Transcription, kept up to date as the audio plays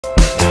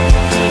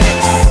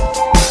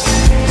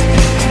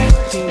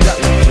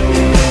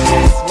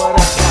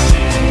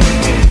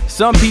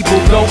Some people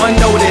go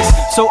unnoticed,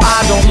 so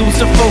I don't lose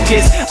the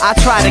focus. I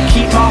try to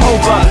keep my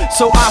hope up,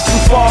 so I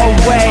flew far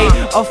away.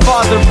 A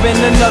father in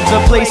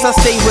another place I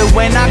stay with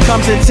when I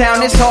come to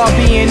town. It's hard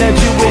being a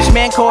Jewish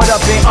man caught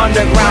up in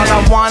underground.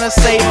 I wanna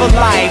save a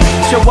life,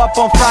 show up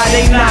on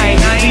Friday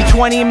night, be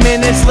 20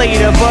 minutes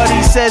later, but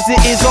he says it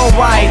is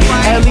alright.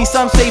 At least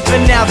I'm safer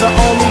now, the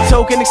only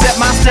token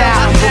except my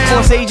style.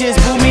 Before sages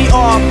blew me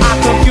off, I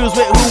confused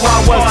with who I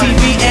was.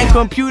 TV and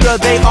computer,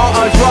 they are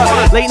a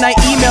drug. Late night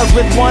emails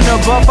with one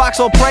of a box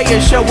or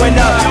prayers showing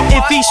up.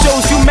 If he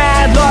shows you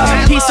mad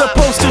love, he's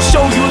supposed to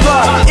show you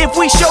love. If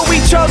we show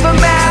each other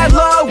mad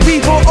love,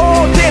 we will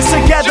all dance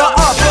together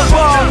up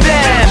above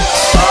them.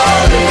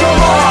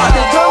 Come on,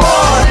 come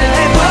on,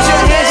 and put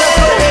your hands up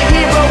for the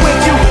hero if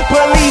you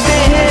believe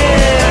in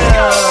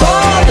him.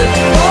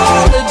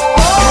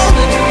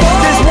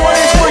 This one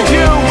is for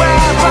you,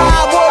 Rabbi.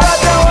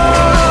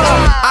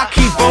 I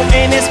keep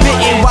voting and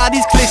spitting while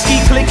these clicks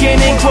keep clicking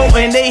and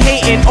quoting. They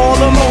hating all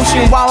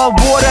emotion while our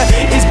water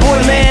is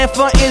boiling.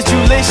 Front is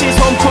Jewlicious,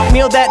 home cooked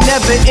meal that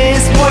never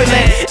is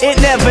spoiling.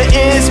 It never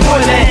is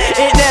spoiling,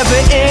 it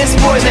never is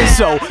spoiling.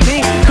 So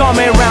me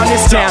coming around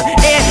this town,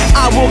 and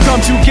I will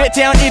come to get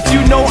down. If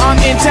you know I'm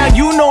in town,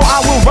 you know I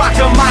will rock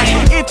a mic.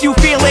 If you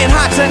feeling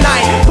hot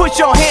tonight, put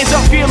your hands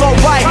up, feel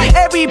alright.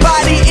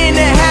 Everybody in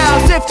the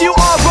house, if you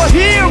are a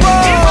hero.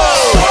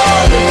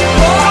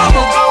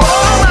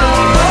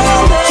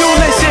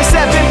 Jewlicious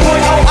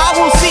 7.0, I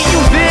will see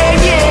you there,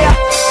 yeah.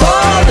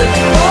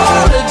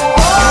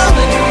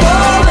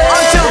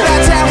 Until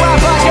that time,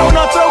 Rabbi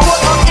Yonah, throw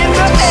it up in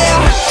the air.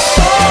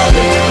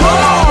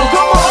 Come on,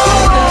 come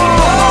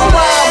on.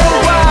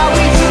 Wow,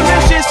 we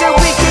Jewlicious and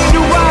we can do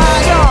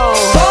right, yo.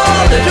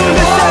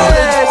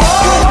 Jewlicious,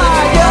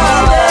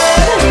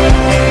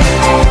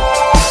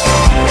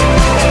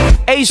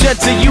 Asia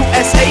to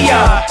USA,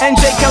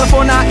 NJ,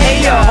 California,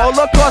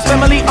 Holocaust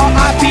family,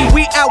 RIP.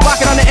 We out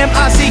rocking on the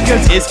MIC,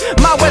 cause it's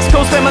my West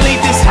Coast family.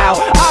 This how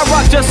I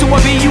rock just to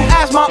be you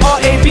as my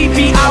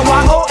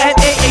RAPPIYONAH.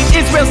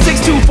 Israel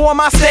 624,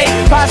 my state.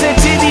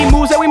 Positivity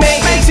moves that we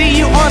make. See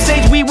you on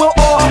stage, we will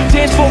all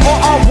dance for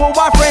all our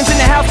worldwide friends in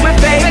the house with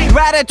faith.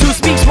 Gratitude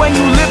speaks when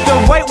you live the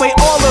right way,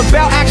 all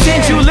about action.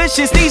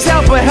 Jewlicious, these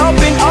help, but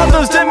helping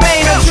others, the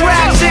main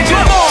attraction.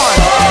 Come on!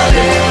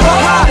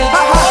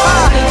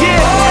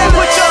 Yeah, and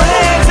put your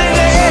hands in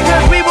the air,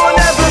 cause we will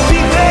never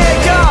be there,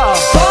 y'all.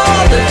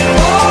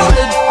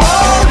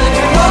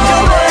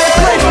 And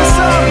pray for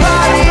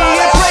somebody,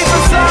 and pray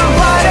for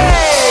somebody.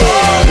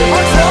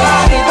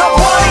 Help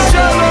one each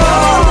other,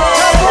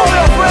 help all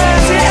your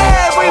friends, and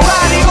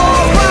everybody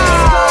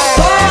alright.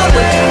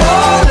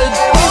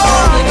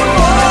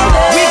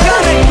 We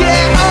gonna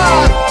get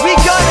up, we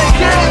gonna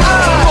get up.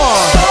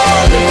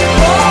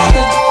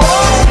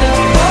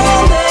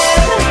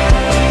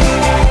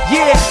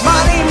 Yeah, my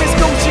name is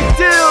Coach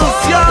Dills,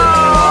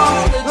 y'all.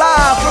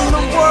 Live from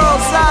the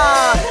world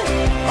side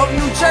of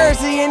New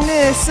Jersey, and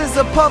this is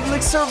a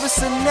public service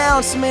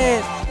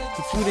announcement.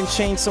 If you didn't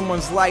change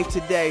someone's life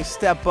today,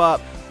 step up,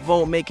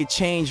 vote, make a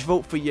change,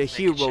 vote for your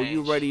hero.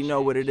 You already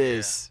know what it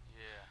is.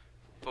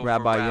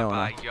 Rabbi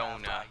Yonah.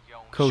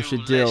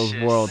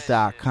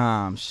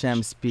 KosherDillsWorld.com,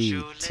 Shem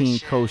Speed, Team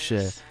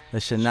Kosher,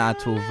 לשנה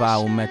טובה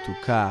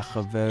ומתוקה,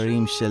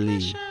 חברים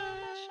שלי.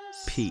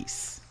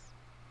 Peace.